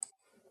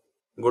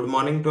Good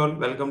morning to all.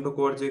 Welcome to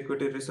Coverage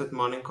Equity Research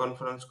Morning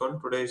Conference Call.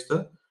 Today is the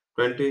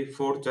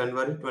 24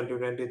 जनवरी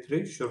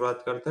 2023।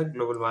 शुरुआत करते हैं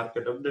global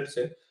market update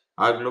से।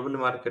 आज global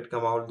market का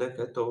माहौल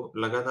देखें तो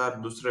लगातार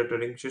दूसरे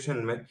ट्रेडिंग सेशन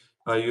में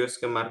यूएस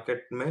के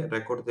मार्केट में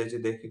रिकॉर्ड तेजी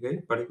देखी गई।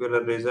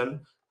 पर्टिकुलर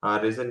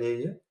रीजन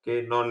यही है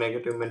कि नॉन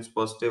नेगेटिव मींस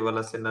पॉजिटिव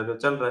वाला सिनेरियो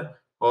चल रहा है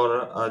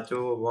और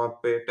जो वहाँ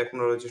पे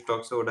टेक्नोलॉजी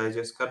स्टॉक्स है वो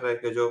डाइजेस्ट कर रहा है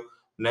कि जो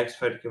नेक्स्ट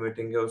फेड की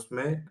मीटिंग है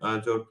उसमें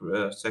जो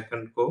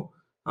सेकंड को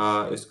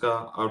इसका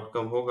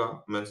आउटकम होगा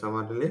मेंस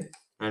हमारे लिए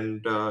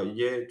एंड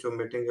ये जो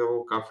मीटिंग है वो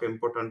काफ़ी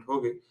इम्पोर्टेंट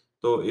होगी।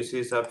 तो इसी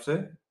हिसाब से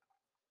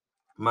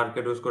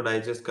मार्केट उसको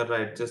डाइजेस्ट कर रहा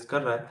है, एडजस्ट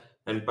कर रहा है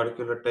and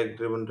particular tech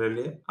driven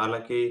rally है।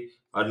 हालाँकि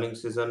अर्निंग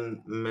सीज़न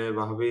में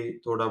वहाँ भी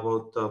थोड़ा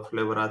बहुत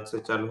फ्लेवर आज से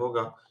चालू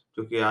होगा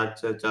क्योंकि आज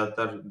से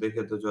ज़्यादातर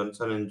देखें तो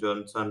Johnson and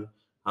Johnson,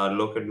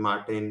 Lockheed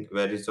Martin,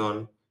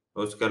 Verizon,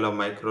 उसके अलावा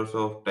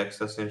Microsoft,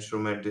 Texas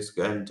Instruments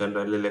and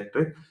General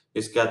Electric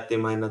इसके आज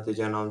तिमाही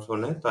नतीजे अनाउंस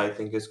होने हैं। तो आई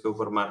थिंक इसके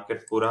ऊपर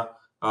मार्केट पूरा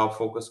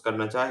फोकस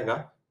करना चाहेगा।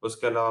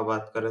 उसके अलावा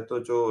बात करें तो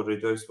जो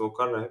रिजॉइस वो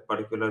कर रहे हैं,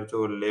 पर्टिकुलर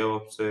जो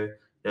ले-ऑफ्स है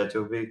या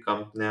जो भी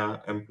कंपनियाँ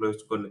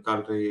एम्प्लॉइज़ को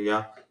निकाल रही है या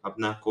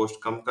अपना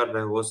कॉस्ट कम कर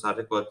रहे हैं, वो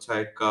सारे को अच्छा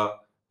एक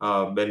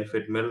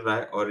बेनिफिट मिल रहा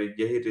है और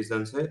यही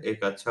रीज़न से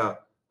एक अच्छा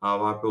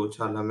वहाँ पे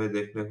उछाल हमें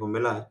देखने को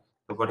मिला है।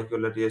 तो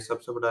पर्टिकुलर ये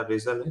सबसे बड़ा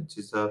रीज़न है जिस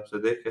हिसाब से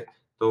देखें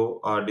तो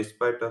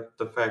डिस्पाइट ऑफ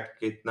द फैक्ट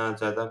कि इतना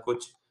ज़्यादा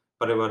कुछ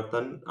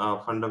परिवर्तन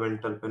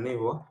फंडामेंटल पे नहीं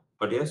हुआ,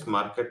 बट यस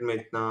मार्केट में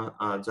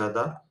इतना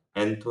ज़्यादा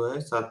एंथो है,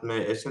 साथ में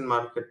एशियन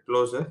मार्केट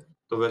क्लोज़ है,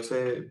 तो वैसे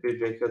भी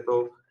देखें तो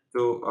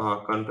जो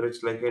कंट्रीज़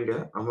लाइक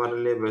इंडिया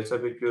हमारे लिए वैसा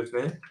भी क्यूज़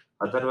नहीं है।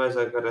 अदरवाइज़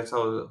अगर ऐसा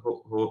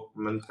हो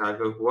मीन्स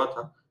आगे हुआ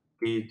था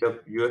कि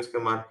जब यूएस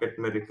के मार्केट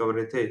में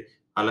रिकवरी थी,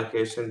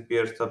 हालाँकि एशियन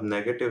पीयर्स सब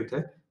नेगेटिव थे,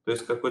 तो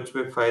इसका कुछ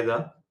भी फ़ायदा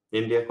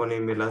इंडिया को नहीं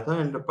मिला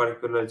था एंड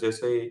पर्टिकुलर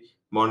जैसे ही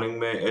मॉर्निंग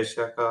में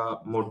एशिया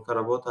का मूड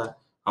खराब होता है,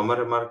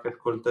 हमारे मार्केट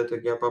खुलते थे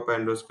गैप अप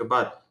एंड उसके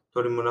बाद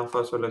थोड़ी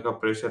मुनाफ़ा-वसूली का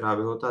प्रेशर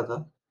हावी होता था।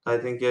 आई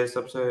थिंक ये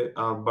सबसे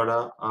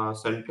बड़ा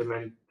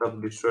सेंटिमेंट तब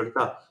डिस्ट्रॉयड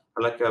था।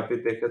 हालाँकि अभी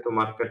देखें तो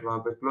मार्केट वहाँ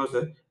पे क्लोज़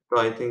है, तो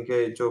आई थिंक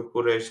ये जो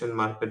पूरे एशियन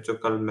मार्केट जो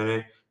कल मैंने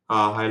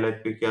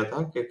हाइलाइट भी किया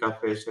था कि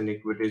काफ़ी एशियन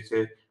इक्विटी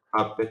से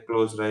आप पे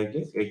क्लोज़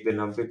रहेगी। एक दिन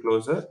हम भी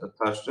क्लोज़ है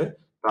थर्सडे,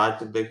 तो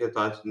आज देखें तो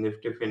आज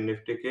निफ्टी, फिन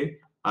निफ्टी की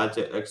आज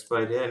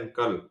एक्सपायरी है एंड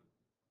कल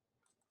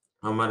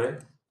हमारे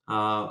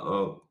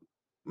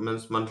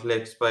मीन्स मंथली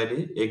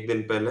एक्सपायरी 1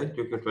 दिन पहले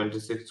क्योंकि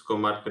 26 को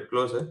मार्केट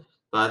क्लोज़ है,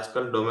 तो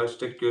आजकल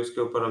डोमेस्टिक क्यूज़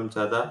के ऊपर हम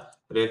ज़्यादा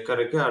रिएक्ट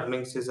करेंगे।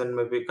 अर्निंग सीज़न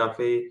में भी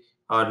काफ़ी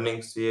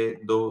अर्निंग्स ये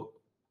 2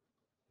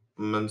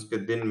 मंथ्स के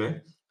दिन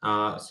में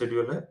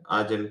शेड्यूल है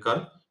आज एंड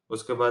कल।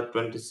 उसके बाद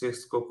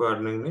 26 को कोई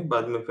अर्निंग नहीं,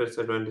 बाद में फिर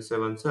से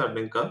 27 से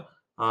अर्निंग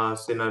का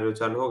सिनेरियो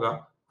चालू होगा।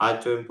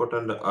 आज जो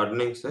इम्पोर्टेंट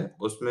अर्निंग्स है,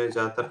 उसमें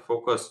ज़्यादातर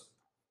फोकस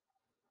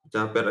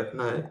जहाँ पे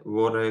रखना है,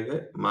 वो रहेगा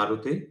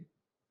Maruti,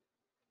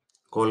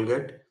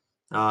 Colgate,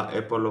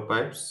 Apollo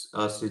Pipes,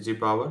 CG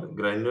Power,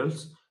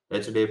 Granules,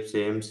 HDFC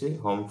AMC,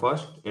 Home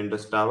First,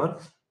 Indus Tower,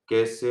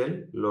 KCL,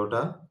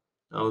 Lodha,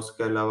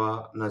 उसके अलावा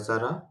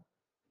Nazara,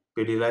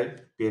 Pidilite,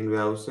 PNB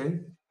Housing,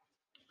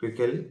 Quick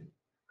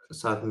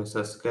साथ में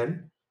Sasken,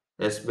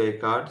 SBI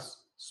Cards,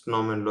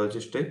 Snowman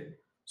Logistic,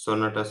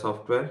 Sonata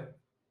Software,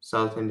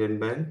 South Indian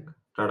Bank,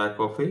 Tata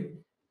Coffee,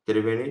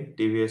 Triveni,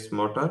 TVS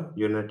Motor,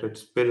 United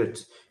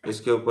Spirits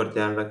इसके ऊपर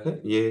ध्यान रखें।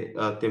 ये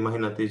तिमाही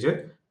नतीजे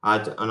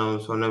आज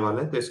अनाउंस होने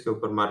वाले हैं, तो इसके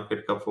ऊपर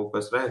मार्केट का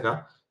फोकस रहेगा।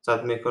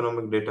 साथ में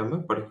इकोनॉमिक डेटा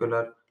में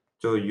पर्टिकुलर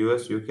जो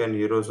US, UK and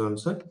euro zone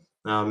से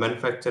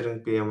मैन्युफैक्चरिंग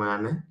पीएमआई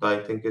आने हैं, तो आई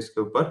थिंक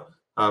इसके ऊपर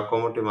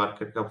कमोडिटी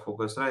मार्केट का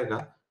फोकस रहेगा।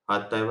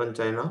 आज Taiwan,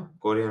 China,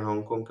 Korea and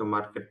Hong Kong के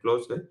मार्केट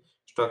क्लोज़ है।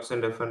 Stocks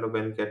and F and O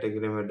bank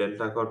category में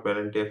Delta Corp,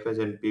 L and T FS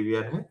and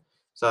PVR है।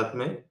 साथ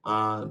में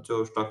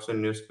जो स्टॉक्स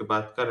एंड न्यूज़ की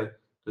बात करें,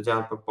 तो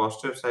जहाँ पे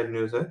पॉजिटिव साइड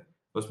न्यूज़ है,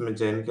 उसमें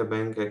JNK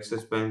Bank,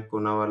 Axis Bank,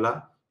 Poonawalla,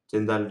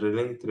 Jindal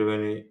Drilling,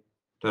 Triveni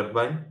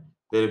Turbine,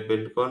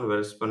 Buildcon,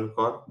 Welspun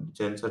Corp,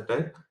 Zensar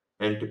Tech,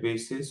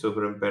 NTPC,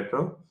 Supreme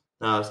Petro,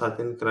 साथ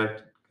ही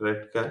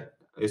क्रेडिट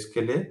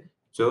इसके लिए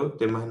जो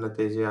तिमाही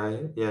नतीजे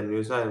आए या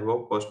न्यूज़ आए वो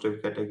पॉजिटिव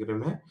कैटेगरी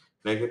में है।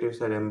 Negative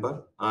side Amber,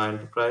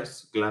 Enterprise,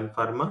 Gland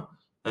Pharma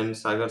and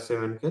Sagar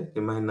Cement के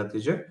तिमाही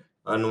नतीजे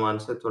अनुमान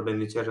से थोड़े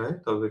नीचे रहे,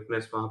 तो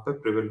वीकनेस वहाँ पे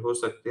प्रिवेल हो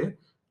सकती है।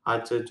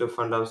 आज जो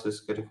फंड हाउसेस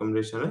के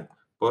रिकमेंडेशन है,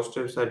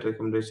 पॉजिटिव साइड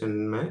रिकमेंडेशन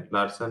में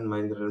Larsen,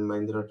 Mahindra and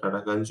Mahindra, Tata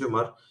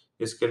Consumer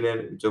इसके लिए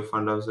जो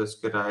फंड हाउसेस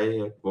की राय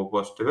है वो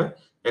पॉजिटिव है।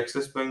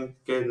 एक्सिस बैंक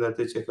के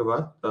नतीजे के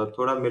बाद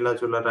थोड़ा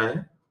मिला-जुला रहा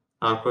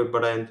है। कोई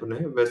बड़ा एंथो नहीं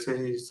है। वैसे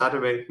ही सारे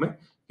बैंक में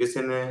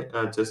किसी ने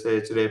जैसे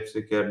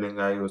एचडीएफसी की अर्निंग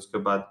आई, उसके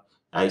बाद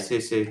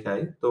आईसीआईसीआई की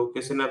आई, तो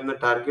किसी ने अपना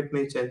टारगेट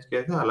नहीं चेंज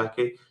किया था।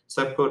 हालाँकि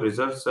सबको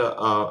रिजल्ट्स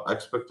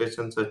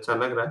एक्सपेक्टेशन से अच्छा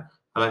लग रहा है।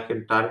 हालाँकि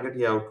टारगेट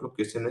या आउटलुक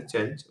किसी ने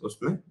चेंज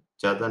उसमें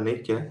ज़्यादा नहीं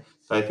किया है।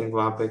 तो आई थिंक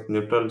वहाँ पे एक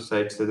न्यूट्रल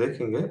साइड से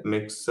देखेंगे,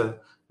 मिक्स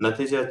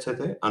नतीजे अच्छे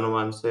थे,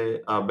 अनुमान से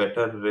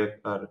बेटर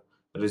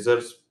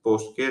रिजल्ट्स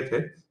पोस्ट किए थे।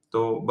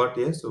 तो बट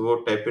यस वो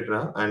टेपेड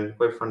रहा एंड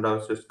कोई फंड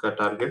हाउसेस का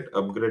टारगेट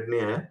अपग्रेड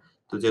नहीं आया।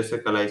 तो जैसे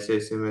कल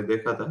आईसीआईसीआई में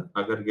देखा था,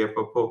 अगर गैप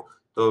अप हो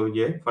तो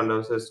ये फंड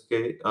हाउसेस के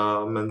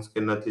मीन्स के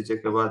नतीजे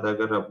के बाद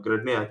अगर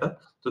अपग्रेड नहीं आता,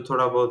 तो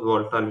थोड़ा बहुत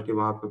वोलेटिलिटी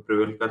वहाँ पे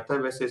प्रिवेल करता है।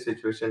 वैसे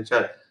सिचुएशन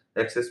शायद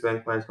एक्सिस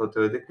बैंक में होते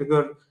हुए दिखेगी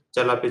और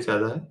चला भी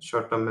ज़्यादा है।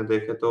 शॉर्ट टर्म में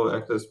देखें तो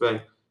एक्सिस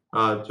बैंक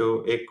जो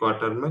 1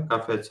 क्वार्टर में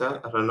काफ़ी अच्छा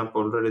रन अप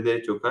ऑलरेडी दे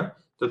चुका है,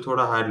 तो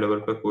थोड़ा हाई लेवल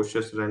पे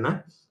कोशियस रहना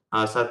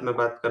है। साथ में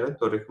बात करें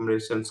तो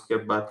रिकमेंडेशंस की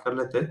अब बात कर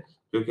लेते हैं,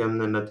 क्योंकि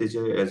हमने नतीजे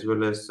एज़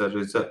वेल एज़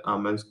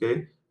मीन्स के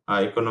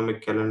economic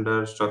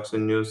calendar, stocks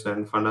in news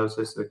and fund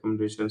houses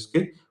recommendations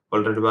की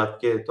ऑलरेडी बात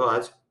की है। तो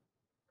आज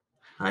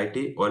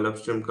IT, oil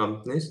upstream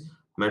companies,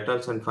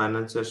 metals and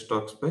financial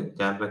stocks पे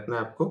ध्यान रखना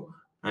है आपको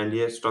एंड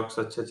ये स्टॉक्स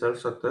अच्छे चल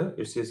सकते हैं।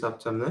 इस हिसाब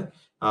से हमने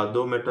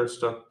 2 मेटल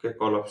स्टॉक के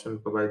कॉल ऑप्शन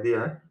को बाय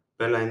दिया है।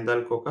 पहला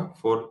हिंदाल्को का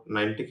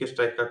 490 के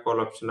स्ट्राइक का कॉल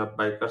ऑप्शन आप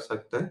बाय कर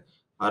सकते हैं।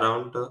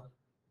 अराउंड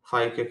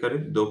 5 के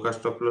करीब 2 का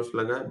स्टॉप लॉस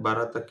लगा है,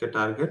 12 तक के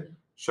टारगेट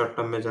शॉर्ट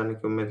टर्म में जाने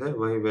की उम्मीद है।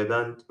 वहीं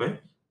वेदांत में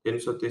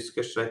 330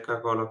 के स्ट्राइक का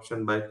कॉल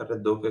ऑप्शन बाय कर रहे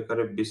हैं, 2 के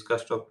करीब 20 का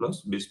स्टॉप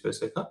लॉस 20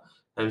 पैसे का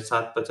एंड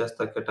 750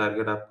 तक के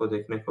टारगेट आपको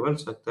देखने को मिल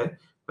सकता है।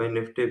 वहीं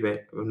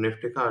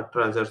निफ्टी का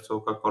 18,100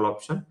 का कॉल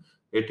ऑप्शन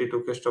 82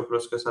 के स्टॉप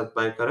लॉस के साथ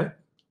बाय करें,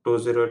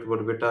 208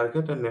 would be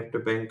target and Nifty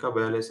bank का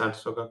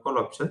 42,800 का कॉल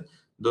ऑप्शन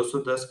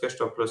 210 के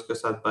स्टॉप लॉस के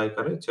साथ बाय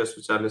करें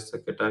 640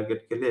 तक के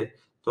टारगेट के लिए।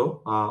 तो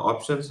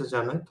ऑप्शन से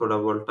जाना है, थोड़ा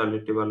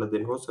वोलेटिलिटी वाला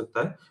दिन हो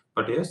सकता है,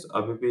 बट यस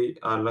अभी भी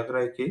लग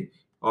रहा है कि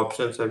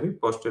ऑप्शन से भी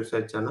पॉजिटिव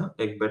साइड जाना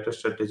एक बेटर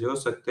स्ट्रेटेजी हो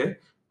सकती है।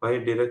 वहीं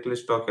डायरेक्टली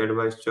स्टॉक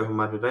एडवाइस जो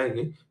हमारी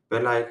रहेगी,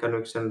 पहला high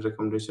conviction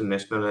recommendation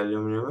national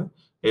aluminium है,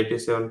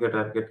 87 के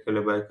टारगेट के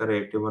लिए बाय करें,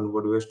 81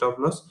 would be stop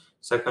loss.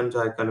 Second जो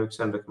हाई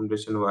कन्विक्शन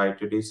रिकमेंडेशन वो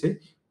आईटीडीसी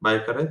बाय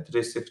करें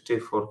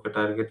 364 के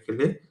टारगेट के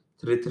लिए,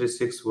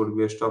 336 वुड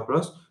बी स्टॉप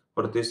लॉस।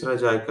 और तीसरा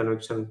जो हाई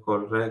कन्विक्शन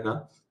कॉल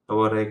रहेगा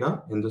वो रहेगा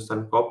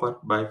हिंदुस्तान कॉपर,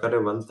 बाय करें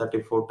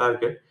 134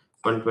 target,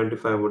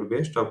 125 would be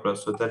a stop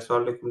loss. So that's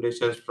all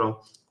recommendations from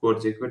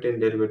Quartz Equity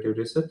and Derivative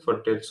Research. For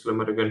details,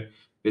 you can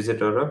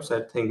visit our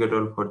website. Thank you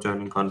all for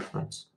joining conference.